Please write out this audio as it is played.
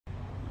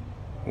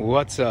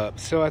What's up?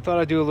 So I thought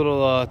I'd do a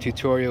little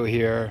tutorial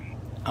here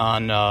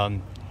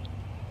on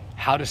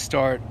how to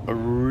start a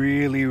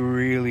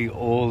really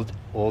old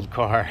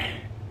car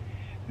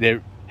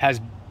that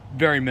has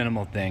very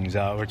minimal things.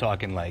 We're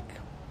talking like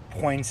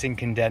points in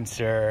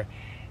condenser,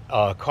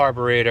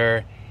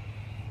 carburetor.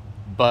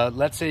 But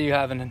let's say you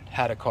haven't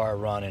had a car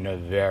run in a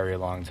very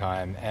long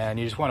time and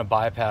you just want to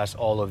bypass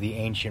all of the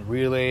ancient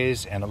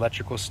relays and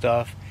electrical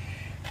stuff.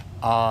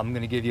 I'm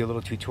going to give you a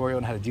little tutorial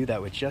on how to do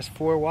that with just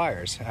 4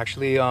 wires.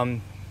 Actually,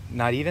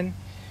 not even.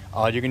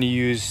 You're going to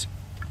use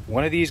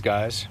one of these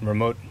guys,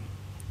 remote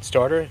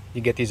starter.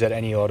 You get these at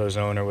any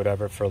AutoZone or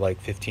whatever for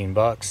like 15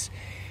 bucks.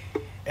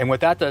 And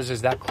what that does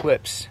is that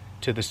clips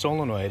to the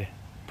solenoid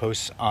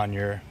posts on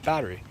your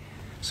battery.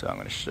 So I'm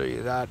going to show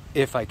you that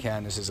if I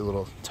can. This is a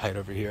little tight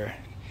over here.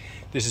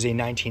 This is a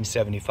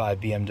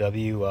 1975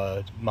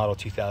 BMW model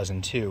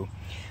 2002.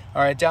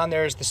 All right, down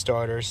there is the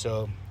starter,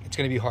 so it's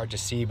going to be hard to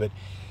see, but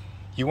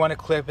you want to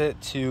clip it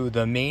to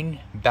the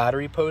main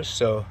battery post.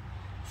 So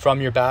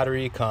from your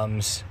battery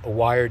comes a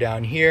wire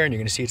down here, and you're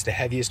going to see it's the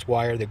heaviest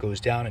wire that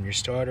goes down on your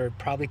starter.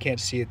 Probably can't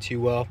see it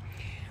too well,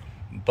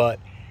 but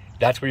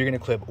that's where you're going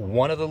to clip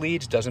one of the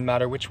leads, doesn't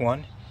matter which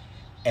one,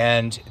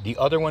 and the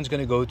other one's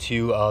going to go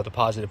to the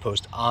positive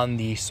post on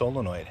the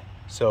solenoid.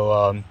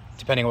 So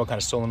depending on what kind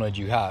of solenoid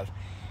you have.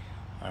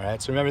 All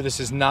right, so remember, this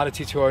is not a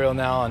tutorial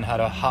now on how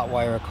to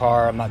hotwire a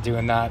car. I'm not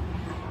doing that,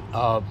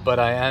 but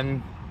I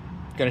am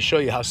going to show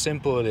you how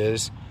simple it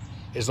is.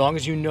 As long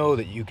as you know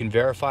that you can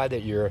verify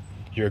that your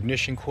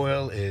ignition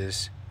coil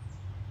is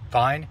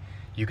fine,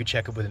 you can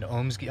check it with an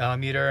ohms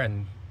meter,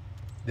 and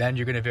then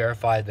you're going to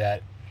verify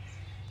that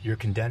your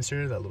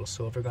condenser, that little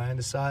silver guy on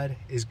the side,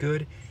 is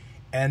good,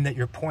 and that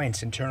your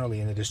points internally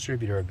in the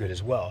distributor are good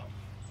as well.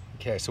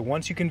 Okay, so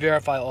once you can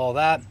verify all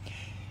that,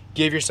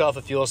 give yourself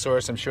a fuel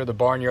source. I'm sure the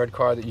barnyard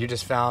car that you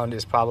just found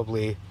is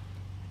probably,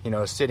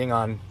 sitting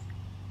on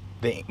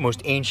the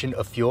most ancient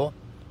of fuel.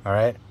 All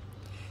right.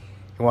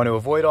 You want to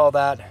avoid all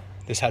that.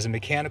 This has a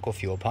mechanical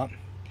fuel pump.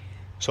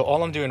 So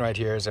all I'm doing right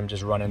here is I'm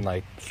just running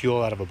like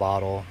fuel out of a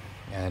bottle,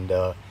 and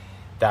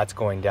that's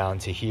going down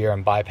to here.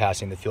 I'm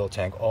bypassing the fuel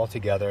tank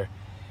altogether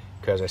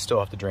because I still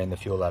have to drain the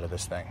fuel out of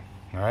this thing.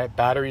 All right,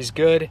 battery's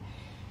good.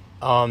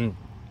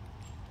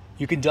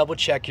 You can double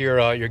check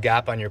your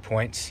gap on your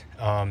points.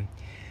 I'm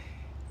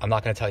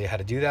not going to tell you how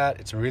to do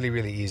that. It's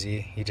really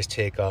easy. You just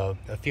take a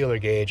feeler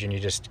gauge and you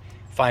just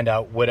find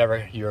out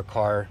whatever your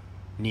car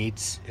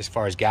needs as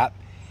far as gap.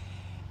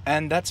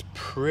 And that's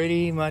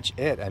pretty much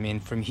it. I mean,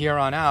 from here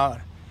on out,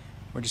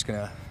 we're just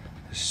gonna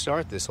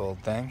start this whole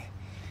thing.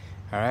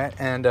 All right,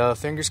 and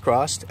fingers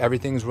crossed,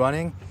 everything's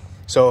running.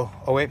 So,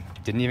 oh wait,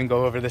 didn't even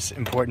go over this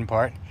important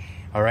part.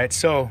 All right,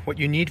 so what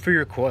you need for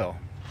your coil,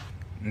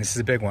 and this is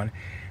a big one.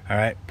 All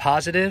right,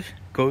 positive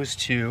goes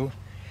to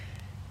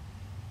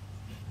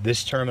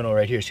this terminal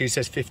right here. See, it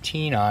says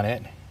 15 on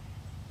it.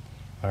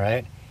 All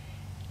right,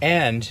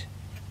 and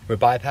we're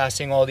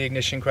bypassing all the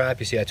ignition crap.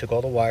 You see, I took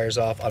all the wires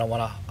off. I don't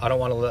want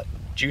to let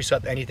juice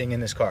up anything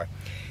in this car.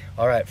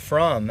 All right,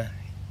 from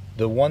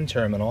the one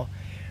terminal,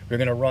 we're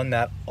going to run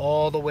that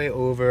all the way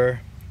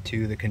over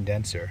to the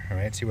condenser. All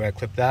right, see where I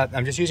clipped that?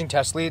 I'm just using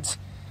test leads.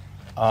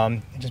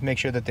 Just make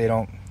sure that they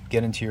don't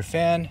get into your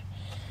fan.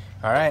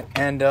 All right,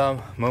 and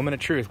moment of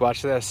truth.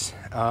 Watch this.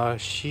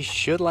 She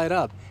should light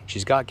up.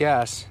 She's got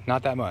gas,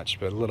 not that much,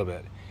 but a little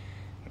bit.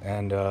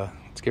 And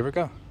let's give her a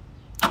go.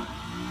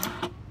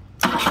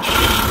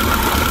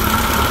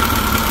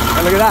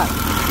 And look at that.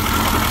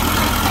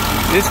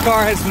 This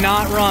car has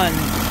not run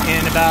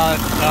in about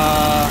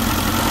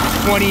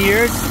 20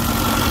 years.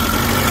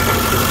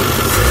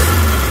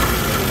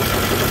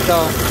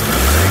 So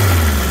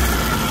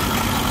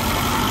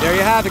there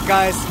you have it,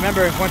 guys.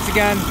 Remember, once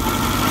again,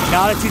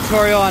 not a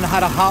tutorial on how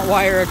to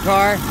hotwire a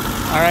car.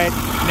 All right,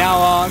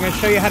 now I'm going to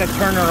show you how to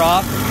turn her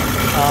off.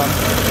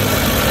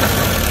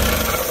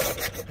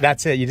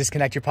 That's it. You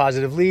disconnect your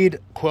positive lead,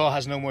 coil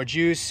has no more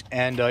juice,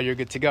 and you're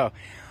good to go.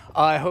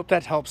 I hope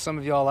that helps some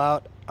of y'all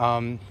out.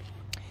 I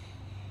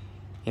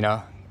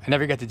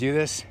never get to do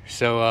this,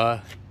 so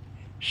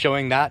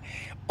showing that.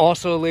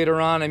 Also later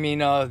on, I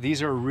mean,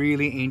 these are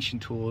really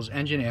ancient tools,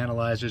 engine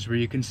analyzers, where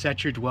you can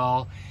set your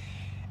dwell.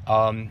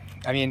 I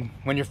mean,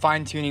 when you're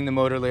fine-tuning the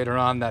motor later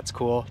on, that's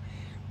cool.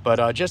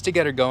 But just to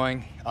get her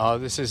going,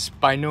 this is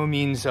by no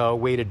means a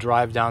way to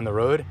drive down the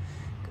road.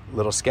 A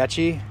little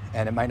sketchy,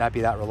 and it might not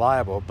be that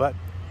reliable, but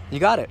you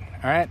got it.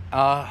 All right,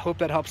 hope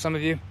that helps some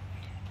of you.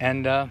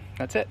 And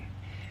that's it.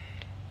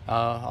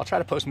 I'll try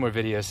to post more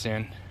videos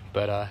soon,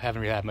 but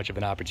haven't really had much of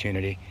an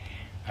opportunity.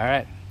 All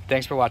right,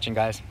 thanks for watching,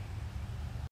 guys.